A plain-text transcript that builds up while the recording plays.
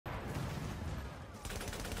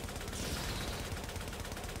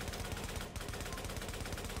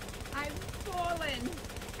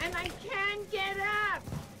And I can't get up!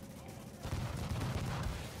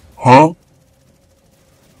 Huh?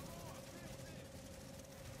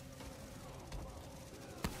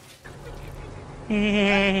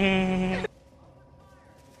 Hey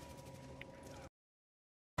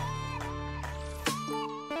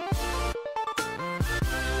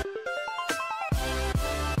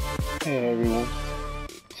everyone,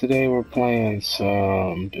 today we're playing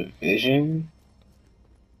some Division.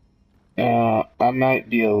 I might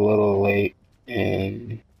be a little late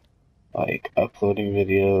in uploading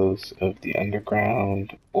videos of the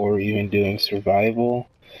underground or even doing survival.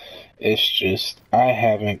 It's just I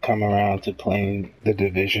haven't come around to playing the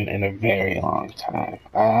Division in a very long time.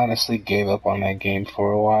 I honestly gave up on that game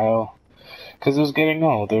for a while because it was getting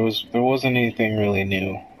old. There wasn't anything really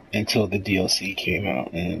new until the DLC came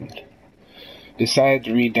out and decided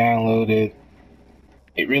to re-download it.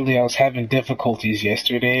 I was having difficulties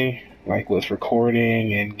yesterday, like with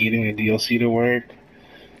recording and getting the DLC to work.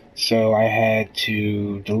 So I had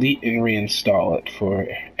to delete and reinstall it for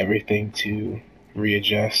everything to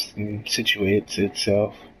readjust and situate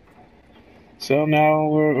itself. So now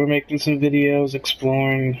we're making some videos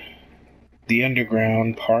exploring the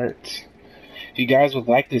underground part. If you guys would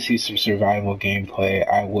like to see some survival gameplay,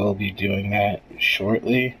 I will be doing that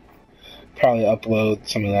shortly. Probably upload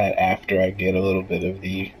some of that after I get a little bit of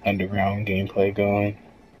the underground gameplay going.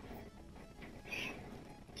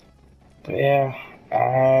 But yeah,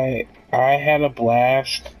 I had a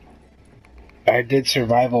blast. I did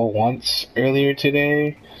survival once earlier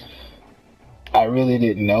today. I really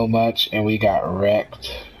didn't know much and we got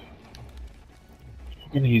wrecked.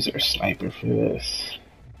 We're gonna use our sniper for this.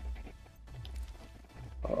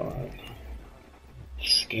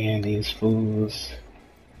 Scan these fools.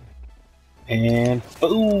 And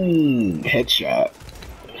boom! Headshot.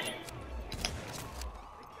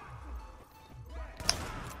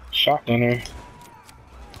 Shotgunner.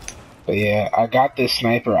 But yeah, I got this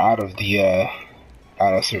sniper out of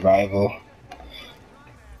survival.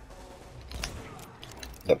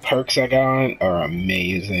 The perks I got on are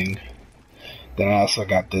amazing. Then I also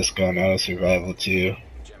got this gun out of survival too.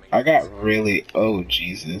 I got really, oh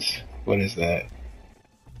Jesus, what is that?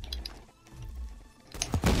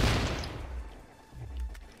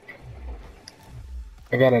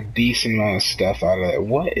 I got a decent amount of stuff out of it.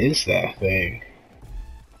 What is that thing?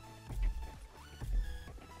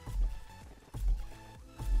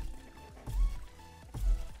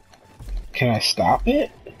 Can I stop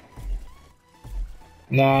it?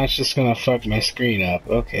 Nah, it's just gonna fuck my screen up.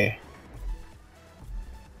 Okay.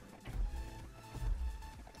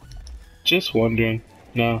 Just wondering.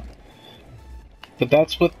 No. But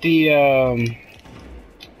that's what the,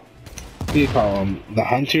 what do you call them? The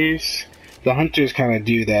hunters? The hunters kind of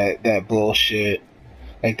do that bullshit.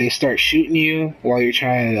 Like, they start shooting you while you're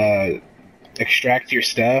trying to extract your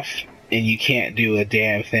stuff, and you can't do a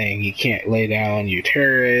damn thing. You can't lay down your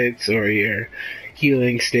turrets or your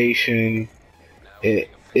healing station.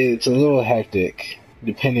 It's a little hectic,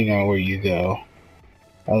 depending on where you go.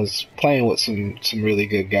 I was playing with some really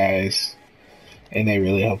good guys, and they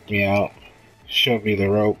really helped me out. Showed me the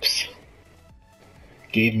ropes.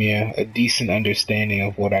 Gave me a decent understanding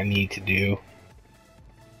of what I need to do.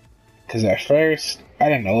 Because at first, I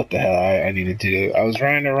didn't know what the hell I needed to do. I was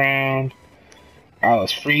running around. I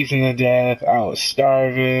was freezing to death. I was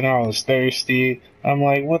starving. I was thirsty. I'm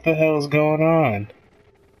like, what the hell is going on?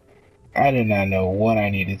 I did not know what I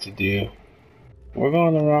needed to do. We're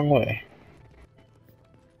going the wrong way.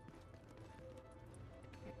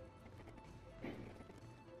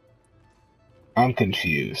 I'm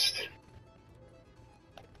confused.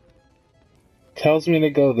 Tells me to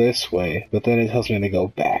go this way, but then it tells me to go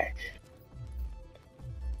back.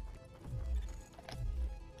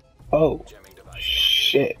 Oh,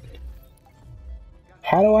 shit.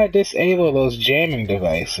 How do I disable those jamming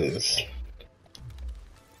devices?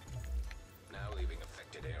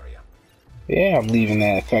 Yeah, I'm leaving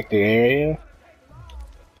that affected area.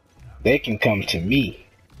 They can come to me.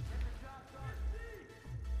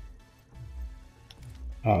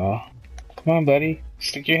 Oh, come on, buddy.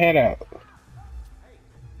 Stick your head out.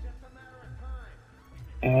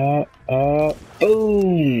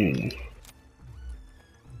 Boom!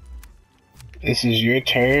 This is your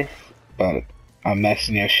turf, but I'm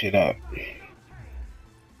messing your shit up.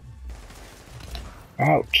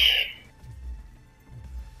 Ouch.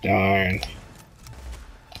 Darn.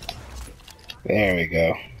 There we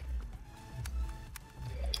go.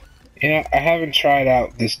 You know, I haven't tried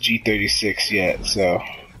out this G36 yet, so...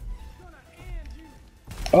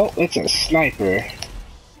 Oh, it's a sniper.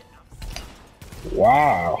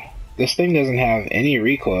 Wow. This thing doesn't have any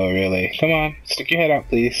recoil, really. Come on, stick your head out,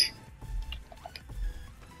 please.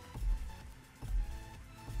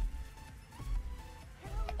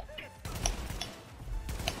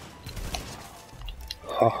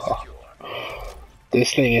 Oh,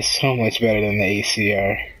 this thing is so much better than the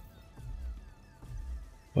ACR.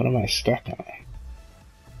 What am I stuck on?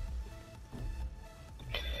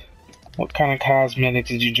 What kind of cosmetic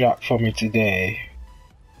did you drop for me today?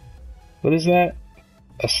 What is that?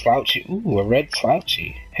 A slouchy. Ooh, a red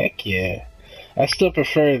slouchy. Heck yeah. I still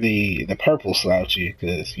prefer the purple slouchy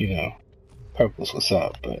because, you know, purple's what's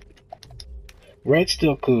up, but red's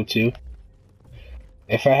still cool too.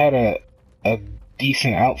 If I had a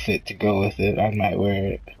decent outfit to go with it, I might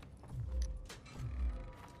wear it.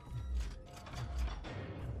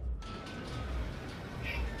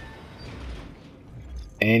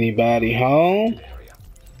 Anybody home?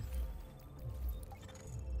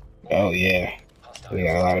 Oh yeah, we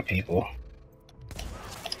got a lot of people.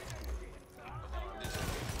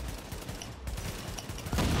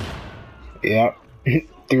 Yep,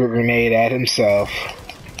 threw a grenade at himself.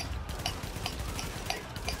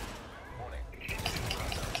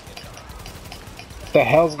 What the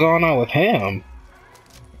hell's going on with him?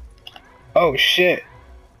 Oh shit.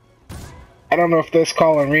 I don't know if that's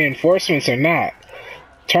calling reinforcements or not.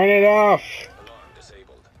 Turn it off.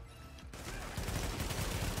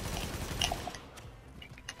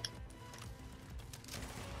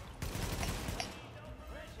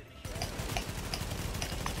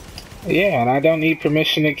 Yeah, and I don't need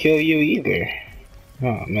permission to kill you either.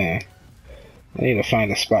 Oh man. I need to find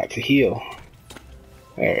a spot to heal.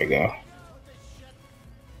 There we go.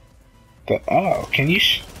 Oh, can you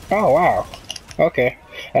oh wow. Okay.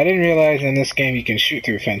 I didn't realize in this game you can shoot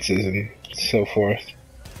through fences and so forth.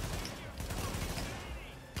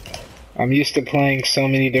 I'm used to playing so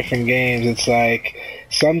many different games. It's like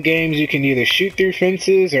some games you can either shoot through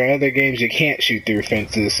fences or other games you can't shoot through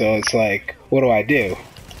fences. So it's like, what do I do?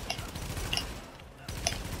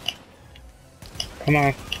 Come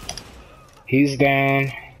on. He's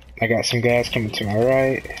down. I got some guys coming to my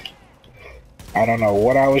right. I don't know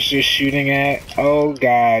what I was just shooting at. Oh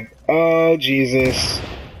god. Oh Jesus.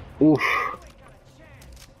 Oof.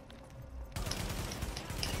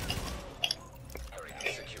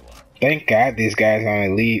 Thank God these guys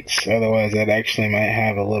aren't elites, otherwise I'd actually might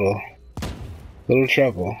have a little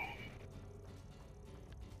trouble.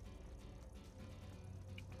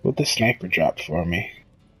 What the sniper dropped for me?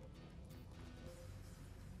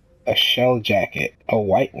 A shell jacket, a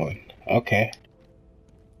white one. Okay.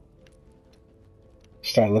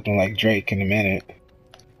 Start looking like Drake in a minute.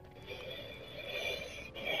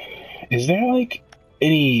 Is there like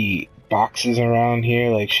any boxes around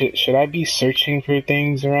here? Like should I be searching for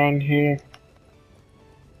things around here?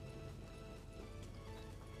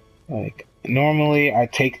 Like normally I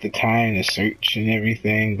take the time to search and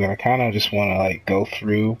everything, but I kind of just want to like go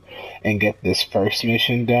through and get this first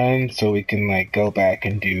mission done so we can like go back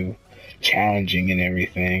and do challenging and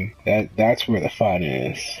everything. That's where the fun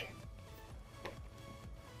is.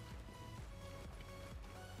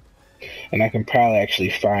 And I can probably actually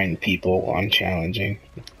find people on challenging,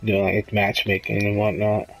 doing like matchmaking and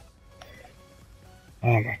whatnot.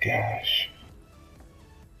 Oh my gosh.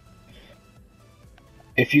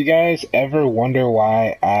 If you guys ever wonder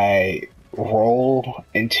why I roll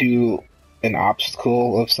into an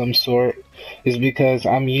obstacle of some sort, is because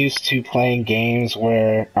I'm used to playing games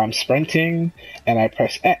where I'm sprinting and I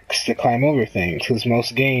press X to climb over things, because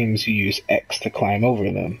most games you use X to climb over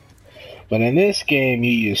them. But in this game,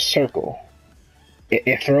 you use circle.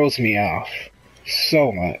 It throws me off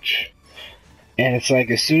so much. And it's like,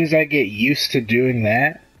 as soon as I get used to doing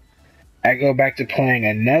that, I go back to playing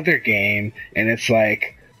another game, and it's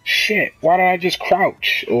like, shit, why did I just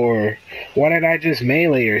crouch? Or why did I just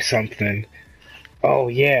melee or something? Oh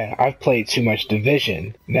yeah, I've played too much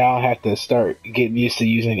Division. Now I have to start getting used to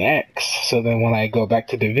using X. So then when I go back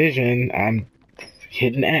to Division, I'm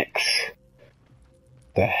hitting X.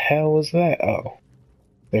 The hell was that? Oh,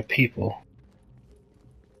 they're people.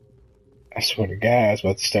 I swear to God, I was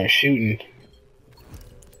about to start shooting.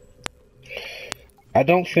 I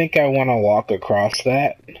don't think I want to walk across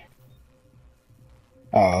that.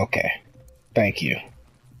 Oh, okay. Thank you. I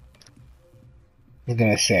was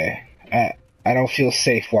gonna say, I don't feel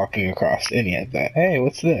safe walking across any of that. Hey,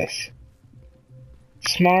 what's this?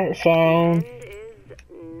 Smartphone.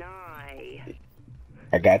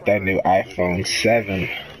 I got that new iPhone 7.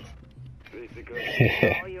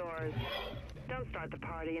 All yours. Don't start the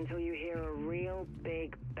party until you hear a real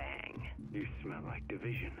big bang. You smell like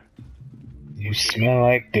Division. You smell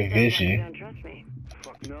like Division. You don't trust me.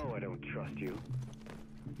 Fuck no, I don't trust you.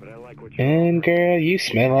 But I like like what you're And girl, you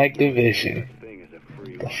smell like division. thing is a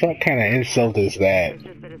free The fuck kind of insult is that? It's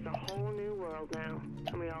just that it's a whole new world now,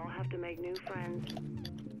 and we all have to make new friends.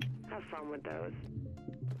 Have fun with those.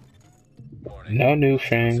 No new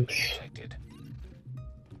friends.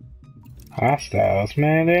 Hostiles,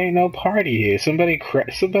 man. There ain't no party here. Somebody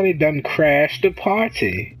done crashed the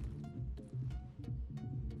party.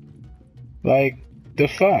 Like the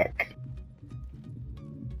fuck.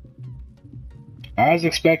 I was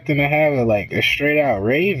expecting to have a straight out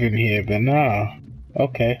rave in here, but no.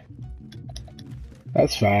 Okay.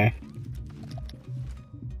 That's fine.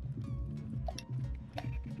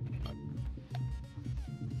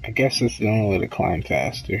 I guess it's the only way to climb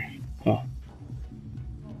faster. Huh.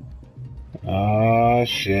 Oh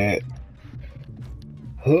shit.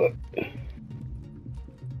 Huh.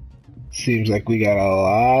 Seems like we got a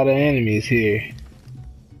lot of enemies here.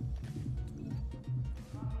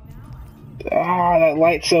 Ah, that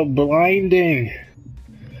light's so blinding.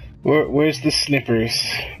 Where's the snippers?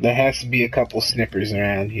 There has to be a couple snippers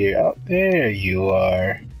around here. Oh, there you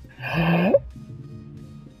are.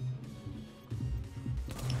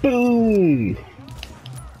 Boom!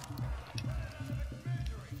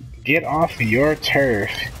 Get off your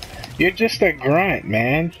turf. You're just a grunt,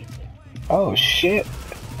 man. Oh shit.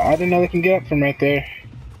 I didn't know they can get up from right there.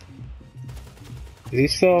 Is he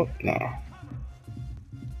still? No.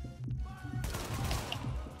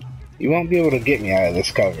 You won't be able to get me out of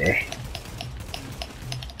this cover.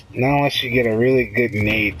 Not unless you get a really good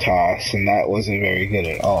nade toss, and that wasn't very good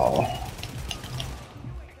at all.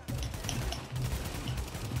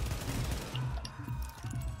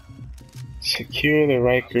 Secure the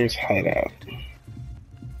Rikers hideout.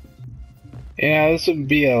 Yeah, this would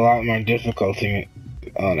be a lot more difficulty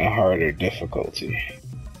on a harder difficulty.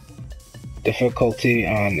 Difficulty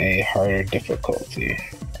on a harder difficulty.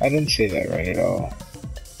 I didn't say that right at all.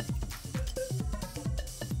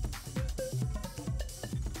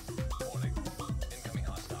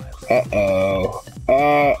 Uh-oh.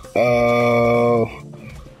 Uh-oh.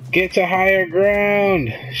 Get to higher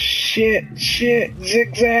ground. Shit,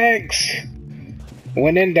 zigzags.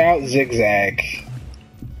 When in doubt, zigzag.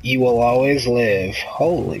 You will always live.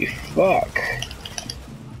 Holy fuck.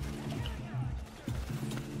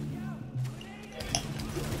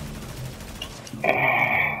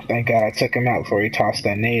 Thank God I took him out before he tossed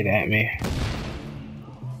that nade at me.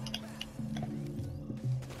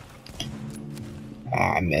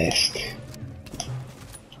 I missed.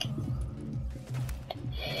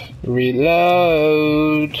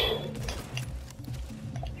 Reload.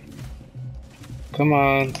 Come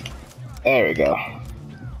on. There we go.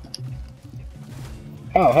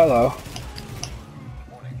 Oh, hello.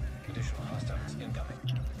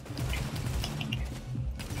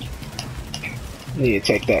 Need to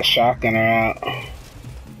take that shotgunner out.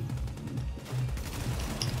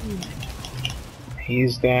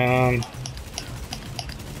 He's down.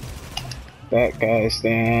 That guy's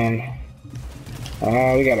down.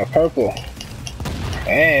 Oh, we got a purple.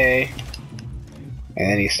 Hey.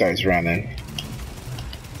 And then he starts running.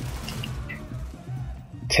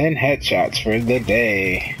 10 headshots for the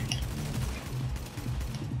day.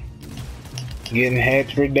 Getting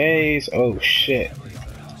heads for days. Oh shit.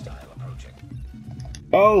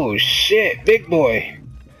 Oh shit, big boy.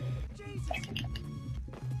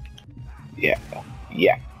 Yeah.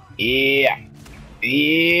 Yeah. Yeah.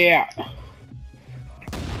 Yeah.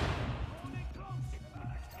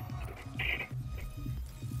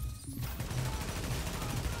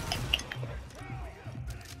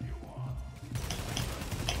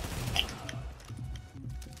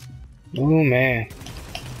 Oh man.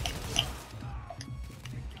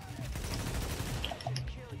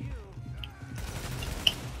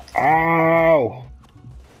 Ow.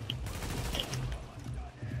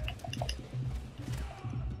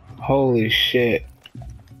 Holy shit.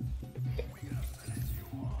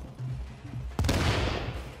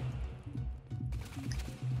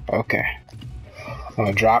 Okay. I'm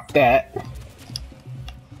gonna drop that.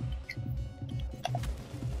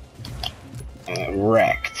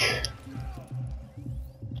 Wrecked.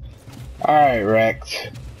 Alright,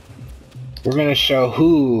 wrecked. We're gonna show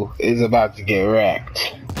who is about to get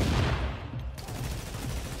wrecked.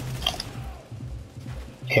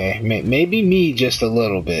 Okay, maybe me just a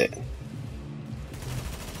little bit.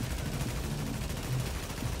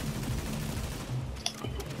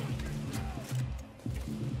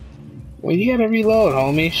 Well, you gotta reload,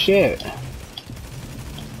 homie. Shit.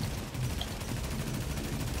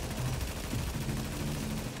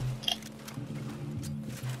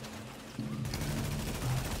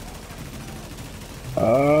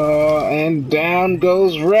 And down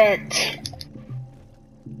goes wrecked.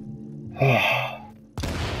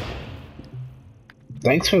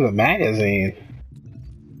 Thanks for the magazine.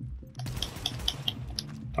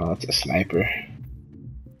 Oh, it's a sniper.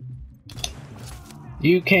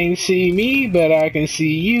 You can't see me, but I can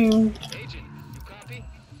see you. Agent, you copy?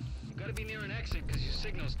 You gotta be near an exit because your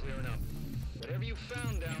signal's clearing up. Whatever you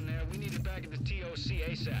found down there, we need it back at the TOC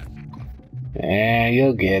ASAP. Yeah,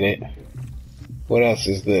 you'll get it. What else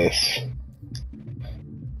is this?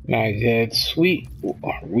 Not good. Sweet.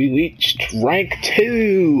 We reached rank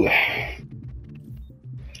 2.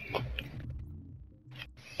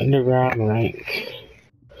 Underground rank.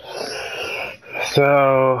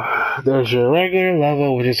 So, there's your regular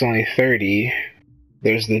level, which is only 30.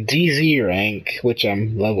 There's the DZ rank, which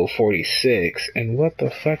I'm level 46. And what the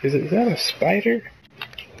fuck is it? Is that a spider?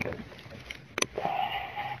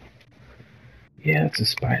 Yeah, it's a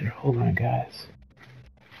spider. Hold on, guys.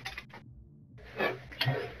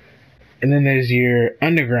 And then there's your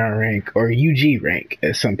underground rank, or UG rank,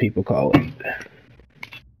 as some people call it.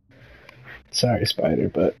 Sorry, spider,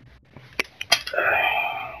 but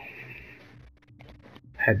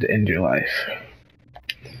had to end your life.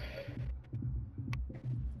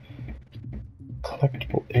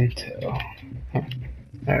 Collectible intel. Huh.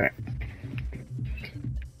 Alright.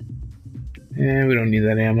 Yeah, we don't need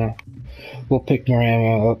that ammo. We'll pick more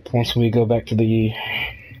ammo up once we go back to the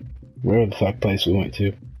wherever the fuck place we went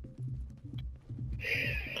to.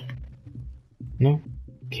 No,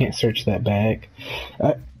 can't search that bag.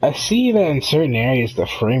 I see that in certain areas the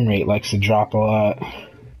frame rate likes to drop a lot.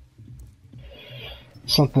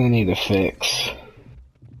 Something I need to fix.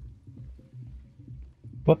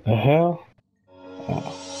 What the hell?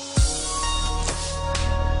 Oh.